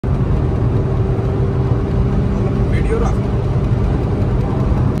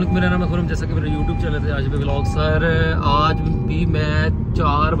नमस्कारम, जैसा कि मेरे यूट्यूब चैनल थे आज भी व्लॉग। सर आज भी मैं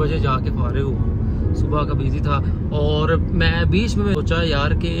 4 बजे जाके फारिग हुआ, सुबह का बिजी था और मैं बीच में सोचा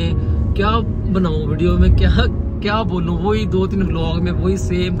यार कि क्या बनाऊं वीडियो में, क्या बोलूं। वही 2-3 व्लॉग में वही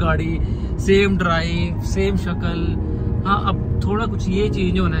सेम गाड़ी, सेम ड्राइव, सेम शक्ल। हाँ, अब थोड़ा कुछ ये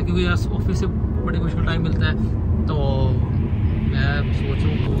चेंज होना है क्योंकि यार ऑफिस से बड़े मुश्किल टाइम मिलता है, तो मैं सोच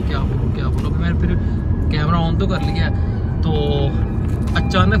रहा हूँ क्या बोलूँ। मैंने फिर कैमरा ऑन तो कर लिया है, तो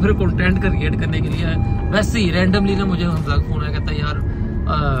अचानक फिर कंटेंट क्रिएट करने के लिए वैसे ही रैंडमली ना मुझे हमजा का फोन आया, कहता है यार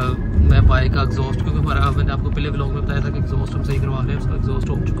मैं बाइक का एग्जॉस्ट, क्योंकि हमारा मैंने आपको पहले व्लॉग में बताया था कि एग्जॉस्ट हम सही करवा रहे हैं, उसका एग्जॉस्ट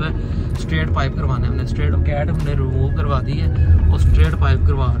हो चुका है। स्ट्रेट पाइप करवाना है हमने, स्ट्रेट कैट हमने रिमूव करवा दी है और स्ट्रेट पाइप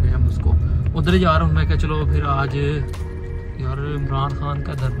करवा रहे हैं हम उसको। उधर ही जा रहा हूँ मैं, क्या चलो फिर आज यार इमरान खान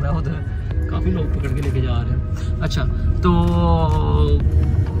का धरना है उधर, काफ़ी लोग पकड़ के लेके जा रहे हैं। अच्छा, तो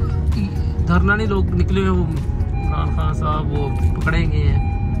धरना नहीं, लोग निकले, वो इमरान खान साहब वो पकड़ेंगे हैं,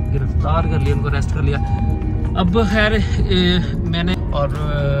 गिरफ्तार कर लिया, उनको अरेस्ट कर लिया। अब खैर मैंने और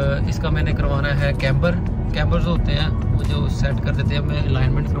इसका मैंने करवाना है कैम्बर्स होते हैं वो जो सेट कर देते हैं। मैं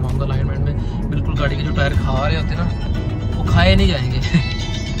अलाइनमेंट करवाऊंगा, अलाइनमेंट में बिल्कुल गाड़ी के जो टायर खा रहे होते हैं ना, वो खाए नहीं जाएंगे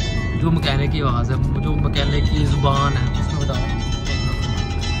जो मैकेनिक की आवाज़ है, जो मैकेनिक की ज़ुबान है उसमें बता।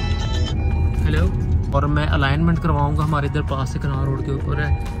 हेलो। और मैं अलाइनमेंट करवाऊंगा, हमारे इधर पास से कनाल रोड के ऊपर है,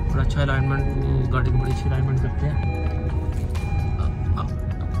 और अच्छा अलाइनमेंट, वो गाड़ी की बड़ी अच्छी अलाइनमेंट करते हैं।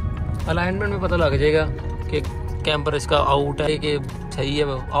 अलाइनमेंट में पता लग जाएगा कि कैंपर इसका आउट है कि सही है।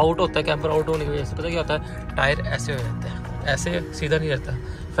 आउट होता है कैंपर, आउट होने की वजह से पता क्या होता है, टायर ऐसे हो जाता है, ऐसे सीधा नहीं रहता,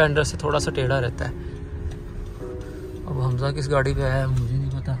 फेंडर से थोड़ा सा टेढ़ा रहता है। अब हमजा किस गाड़ी पे आया है मुझे नहीं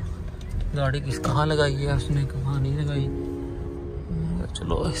पता, गाड़ी किस कहाँ लगाई है उसने, कहाँ नहीं लगाई।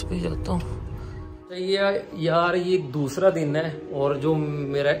 चलो इस पे जाता हूँ। सही है यार, ये दूसरा दिन है और जो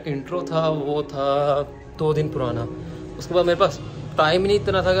मेरा इंट्रो था वो था 2 दिन पुराना। उसके बाद मेरे पास टाइम ही नहीं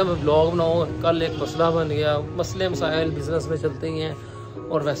इतना था कि मैं ब्लॉग बनाऊँ। कल एक मसला बन गया, मसले मसाइल बिजनेस में चलते ही हैं,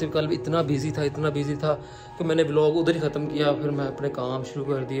 और वैसे भी कल भी इतना बिजी था कि मैंने ब्लॉग उधर ही ख़त्म किया। फिर मैं अपने काम शुरू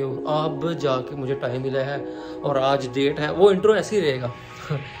कर दिए, अब जाके मुझे टाइम मिला है और आज डेट है। वो इंट्रो ऐसे ही रहेगा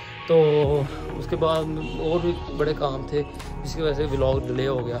तो उसके बाद और भी बड़े काम थे जिसकी वजह से व्लॉग डिले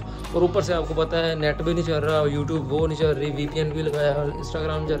हो गया। और ऊपर से आपको पता है नेट भी नहीं चल रहा, यूट्यूब वो नहीं चल रही, VPN भी लगाया,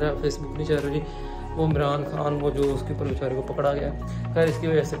 इंस्टाग्राम चल रहा है, फेसबुक नहीं चल रही। वो इमरान खान वो जो उसके ऊपर बेचारे को पकड़ा गया, खैर इसकी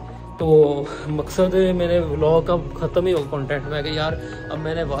वजह से। तो मकसद मैंने व्लॉग का ख़त्म ही हो कंटेंट में कि यार अब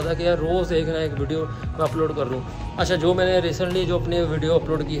मैंने वादा किया रोज़ एक ना एक वीडियो मैं अपलोड कर दूँ। अच्छा, जो मैंने रिसेंटली जो अपनी वीडियो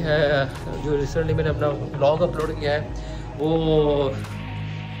अपलोड की है, जो रिसेंटली मैंने अपना व्लॉग अपलोड किया है, वो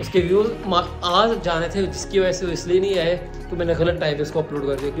उसके व्यूज़ आज जाने थे, जिसकी वजह से इसलिए नहीं आए कि मैंने गलत टाइम पे इसको अपलोड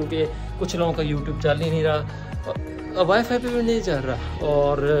कर दिया, क्योंकि कुछ लोगों का यूट्यूब चल ही नहीं रहा, वाईफाई पे भी नहीं चल रहा,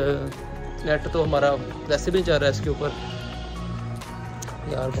 और नेट तो हमारा वैसे भी नहीं चल रहा है इसके ऊपर।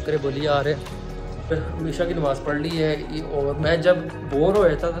 यार बकरे बोली आ रहे। हमेशा की नमाज़ पढ़ ली है, और मैं जब बोर हो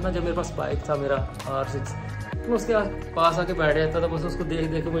जाता था ना, जब मेरे पास बाइक था मेरा R6, तो उसके पास आके बैठ जाता था, बस उसको देख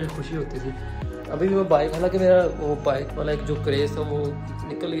देख के मुझे खुशी होती थी। अभी भी मैं बाइक, हालांकि मेरा वो बाइक वाला एक जो क्रेज़ था वो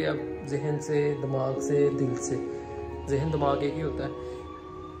निकल गया जहन से, दिमाग से, दिल से। जहन दिमाग एक ही होता है,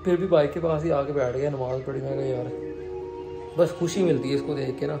 फिर भी बाइक के पास ही आके बैठ गया, नमाज़ पढ़ी। मैं यार बस खुशी मिलती है इसको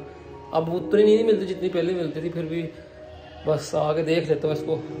देख के ना। अब उतनी नहीं मिलती जितनी पहले मिलती थी, फिर भी बस आके देख लेता हूँ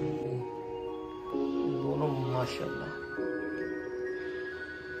इसको। दोनों माशाल्लाह।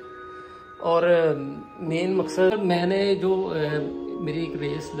 और मेन मकसद, मैंने जो मेरी एक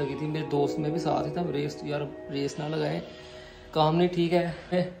रेस लगी थी, मेरे दोस्त में भी साथ ही था, रेस ना लगाए, काम नहीं ठीक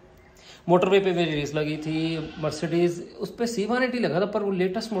है। मोटरवे पे मेरी रेस लगी थी, मर्सिडीज़, उस पर C180 लगा था, पर वो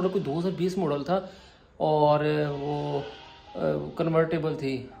लेटेस्ट मॉडल कोई 2020 मॉडल था, और वो कन्वर्टेबल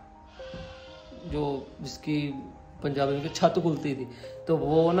थी, जो जिसकी पंजाबी में छत खुलती थी। तो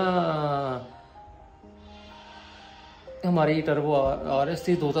वो ना हमारी टर्बो RS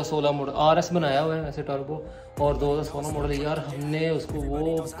थी, 2016 मॉडल, RS बनाया हुआ है वैसे टर्बो, और 2016 मॉडल। यार हमने उसको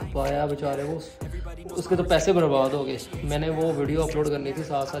वो पाया बेचारे को, उसके तो पैसे बर्बाद हो गए। मैंने वो वीडियो अपलोड करनी थी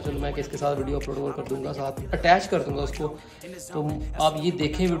साथ साथ, चलो मैं किसके साथ वीडियो अपलोड कर दूंगा, साथ अटैच कर दूंगा उसको, तो आप ये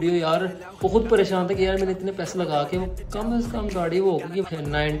देखें वीडियो। यार बहुत परेशान था कि यार मैंने इतने पैसे लगा के, वो कम से कम गाड़ी वो होगी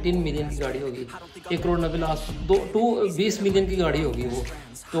 19 मिलियन की गाड़ी होगी, 1 करोड़ 90 लाख, 20 मिलियन की गाड़ी होगी वो।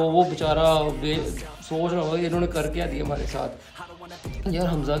 तो वो बेचारा सोच रहा होगा इन्होंने कर क्या दिया हमारे साथ। यार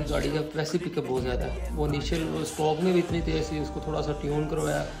हमजा की गाड़ी का वैसे पिकअप बहुत ज़्यादा है, वो इनिशियल स्टॉक में भी इतनी तेज़ थी, उसको थोड़ा सा ट्यून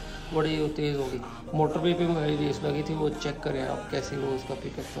करवाया, बड़ी तेज़ हो गई। मोटरवे पे मेरी रेस लगी थी, वो चेक करें आप कैसे वो उसका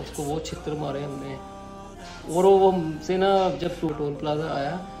पिकअप था, उसको वो छित्र मारे हमने। और वो हमसे ना जब टोल प्लाजा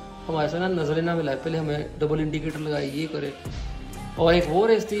आया, हमारे से ना नज़रें ना मिलाए, पहले हमें डबल इंडिकेटर लगाई, ये करे। और एक वो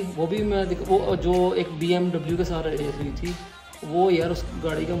रेस थी, वो भी मैं वो जो एक BMW के साथ रेस हुई थी, वो यार उस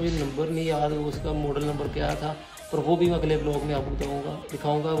गाड़ी का मुझे नंबर नहीं याद, उसका मॉडल नंबर क्या था, पर वो भी मैं अगले ब्लॉग में आपको बताऊँगा,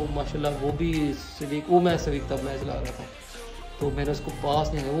 दिखाऊँगा। वो माशाल्लाह वो भी सिविक, वो मैं सिविक तब मैं चला रहा था, तो मैंने उसको पास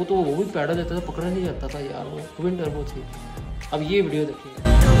नहीं आया। वो भी पैडल देता था, पकड़ा नहीं जाता था यार, वो ट्विन टर्बो थी। अब ये वीडियो देखिए।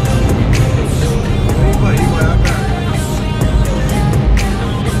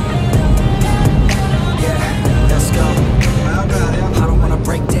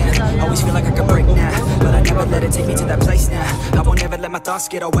 Always feel like I can break now, but I never let it take me to that place now. I won't ever let my thoughts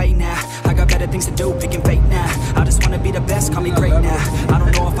get away now. I got better things to do, picking fate now. I just wanna be the best, call me great now. I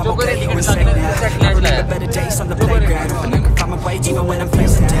don't know if I'm okay or insane now. I remember better days on the playground, but I can find my way even when I'm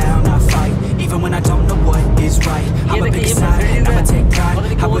feeling down. I fight, even when I don't know what is right. I'm a big side, and I'ma take pride.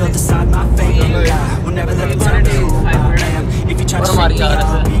 I will decide my fate and I will never let them tell me who I am. If you try to shake me,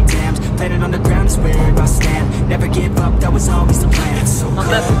 I'll be damned. Planet on the ground is where I stand. Never give up, that was always the plan. It's so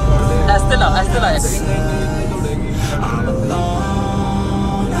I'm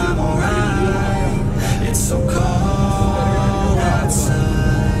alone, I'm alright. It's so cold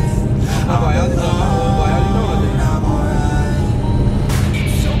outside. I'm alone, I'm alright.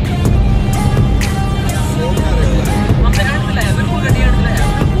 It's so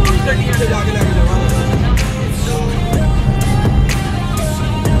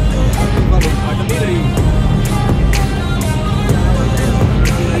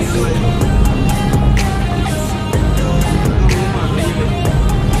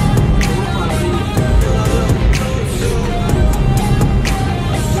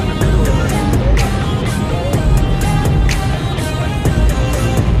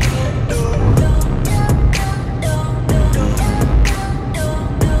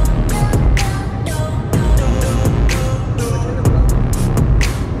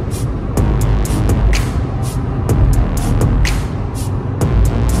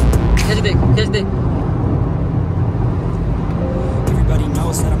Everybody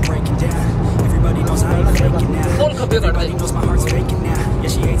knows that I'm breaking down. Everybody knows I ain't faking now. Everybody knows my heart's faking now. Yeah,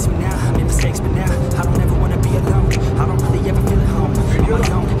 she hates me now. I made mistakes, but now I don't ever wanna be alone. I don't really ever feel at home. On my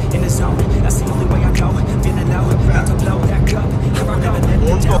own, in the zone. That's the only way I know. Feeling low, about to blow that up. I won't ever let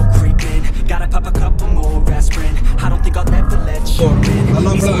me down. Creep in, gotta pop a couple more aspirin. I don't think I'll ever let you in.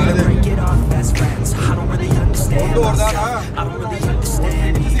 Easy to break it off best friends. I don't really understand myself. I don't really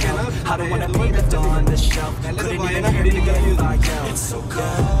understand ego. I don't wanna be left on the shelf. Couldn't even hear me if I yelled. It's so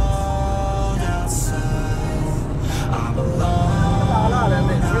cold outside. I'm alone.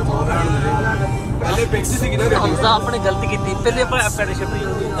 Hamza आपने गलती की थी पहले पैडिशिप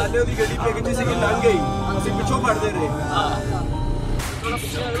पहले ਉਹਦੀ ਗੱਡੀ ਪਿੱਛੇ ਸੀ ਲੰਘ ਗਈ ਅਸੀਂ ਪਿੱਛੋਂ ਫੜਦੇ ਰਹੇ ਹਾਂ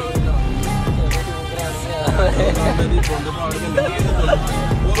ਮੇਰੀ ਬੰਦ ਪਾੜ ਕੇ ਲੱਗੀ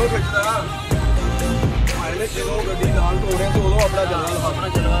ਉਦੋਂ ਖਿੱਚਦਾ ਮਾਰੇ ਜਦੋਂ ਗੱਡੀ ਨਾਲ ਤੋੜਿਆ ਤੇ ਉਦੋਂ ਆਪਣਾ ਜਲਵਾ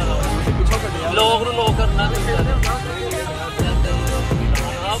ਅਸੀਂ ਪਿੱਛੋਂ ਕੱਢਿਆ ਲੋਕ ਨੂੰ ਲੋਕ ਕਰਨਾ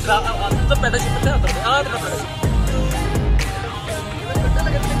ਆਪ ਤਾਂ ਪੈडिशिप ਤੇ ਉਤਰਦੇ ਆ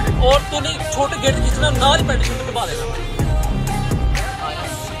और तू नहीं छोटे गेट जितना ना ही पैडिशिप दबा देगा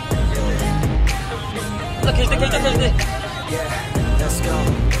खींचते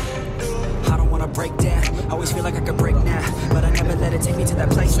I don't wanna break down. Always feel like I could break now, but I never let it take me to that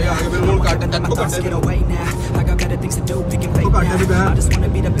place now. I never let my thoughts get away now. I got better things to do, picking fate now. I just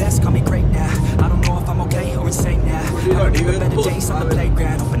wanna be the best, call me great now. I don't know if I'm okay or insane now. I remember better days on the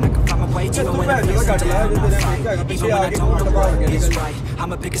playground, hoping I can find my way even when I'm feeling down. I fight, even when I don't know what is right.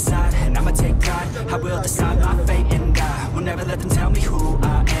 I'ma pick a side and I'ma take pride. I will decide my fate and I will never let them tell me who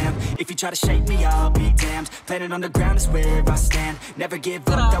I am. If you try to shake me, I'll be damned. Planet on the ground is where I stand. Never give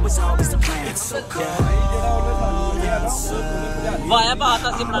up, that was always the plan. It's so cold. Via बात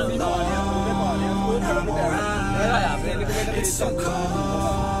आसी बना It's so cold.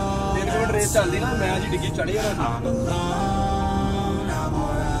 3 kilometre race ਚੱਲਦੀ ਨਾ ਮੈਂ ਅੱਜ ਡਿੱਗੀ ਚੜੀ ਜਾਣਾ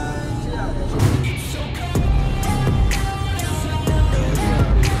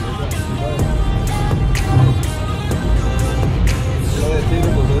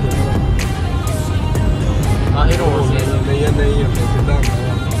ਆਹੀ ਰੋਡ ਸੀ ਨਹੀਂ ਸਿੱਧਾ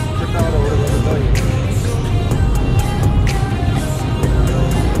ਸਿੱਧਾ ਰੋਡ ਸਿੱਧਾ ਹੀ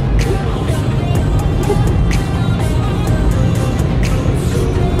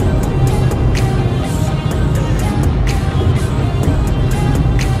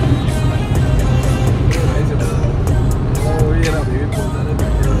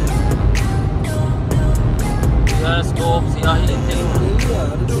स्कोप सी आही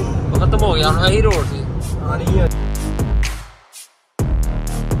खत्म हो गया यही road C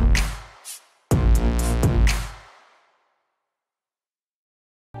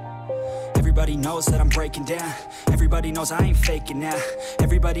Everybody Everybody knows that I'm breaking down. Everybody knows I ain't faking now.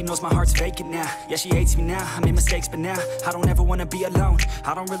 Everybody knows my heart's vacant now. Yeah, she hates me now, I made mistakes, but now I don't ever wanna be alone.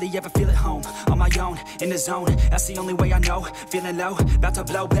 I don't really ever feel at home. On my own, in the zone, that's the only way I know. Feeling low, about to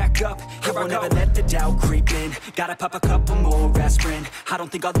blow back up. Here I won't ever let the doubt creep in. Gotta pop a couple more aspirin. I don't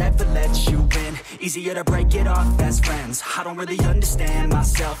think I'll ever let you in. Easier to break it off best friends. I don't really understand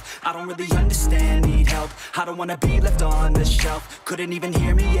myself. I don't really understand, need help. I don't wanna be left on the shelf. Couldn't even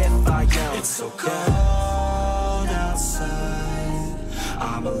hear me if I yelled. It's so cold outside.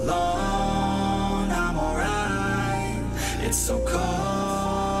 I'm alone, I'm alright. It's so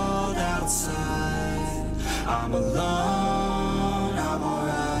cold outside. I'm alone, I'm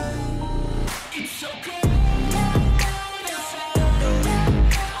alright. It's so cold.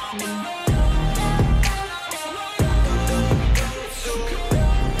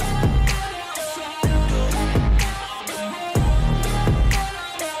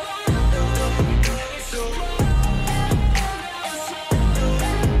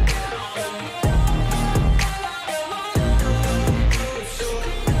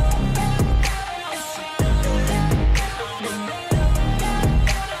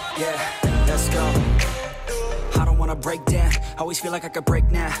 Break down, always feel like I could break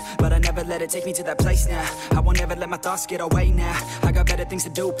now, but I never let it take me to that place now. I won't ever let my thoughts get away now. I got better things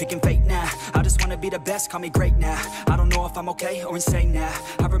to do, picking fate now. I just wanna be the best, call me great now. I don't know if I'm okay or insane now.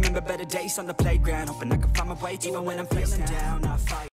 I remember better days on the playground, hoping I can find my way even when I'm feeling down. I fight.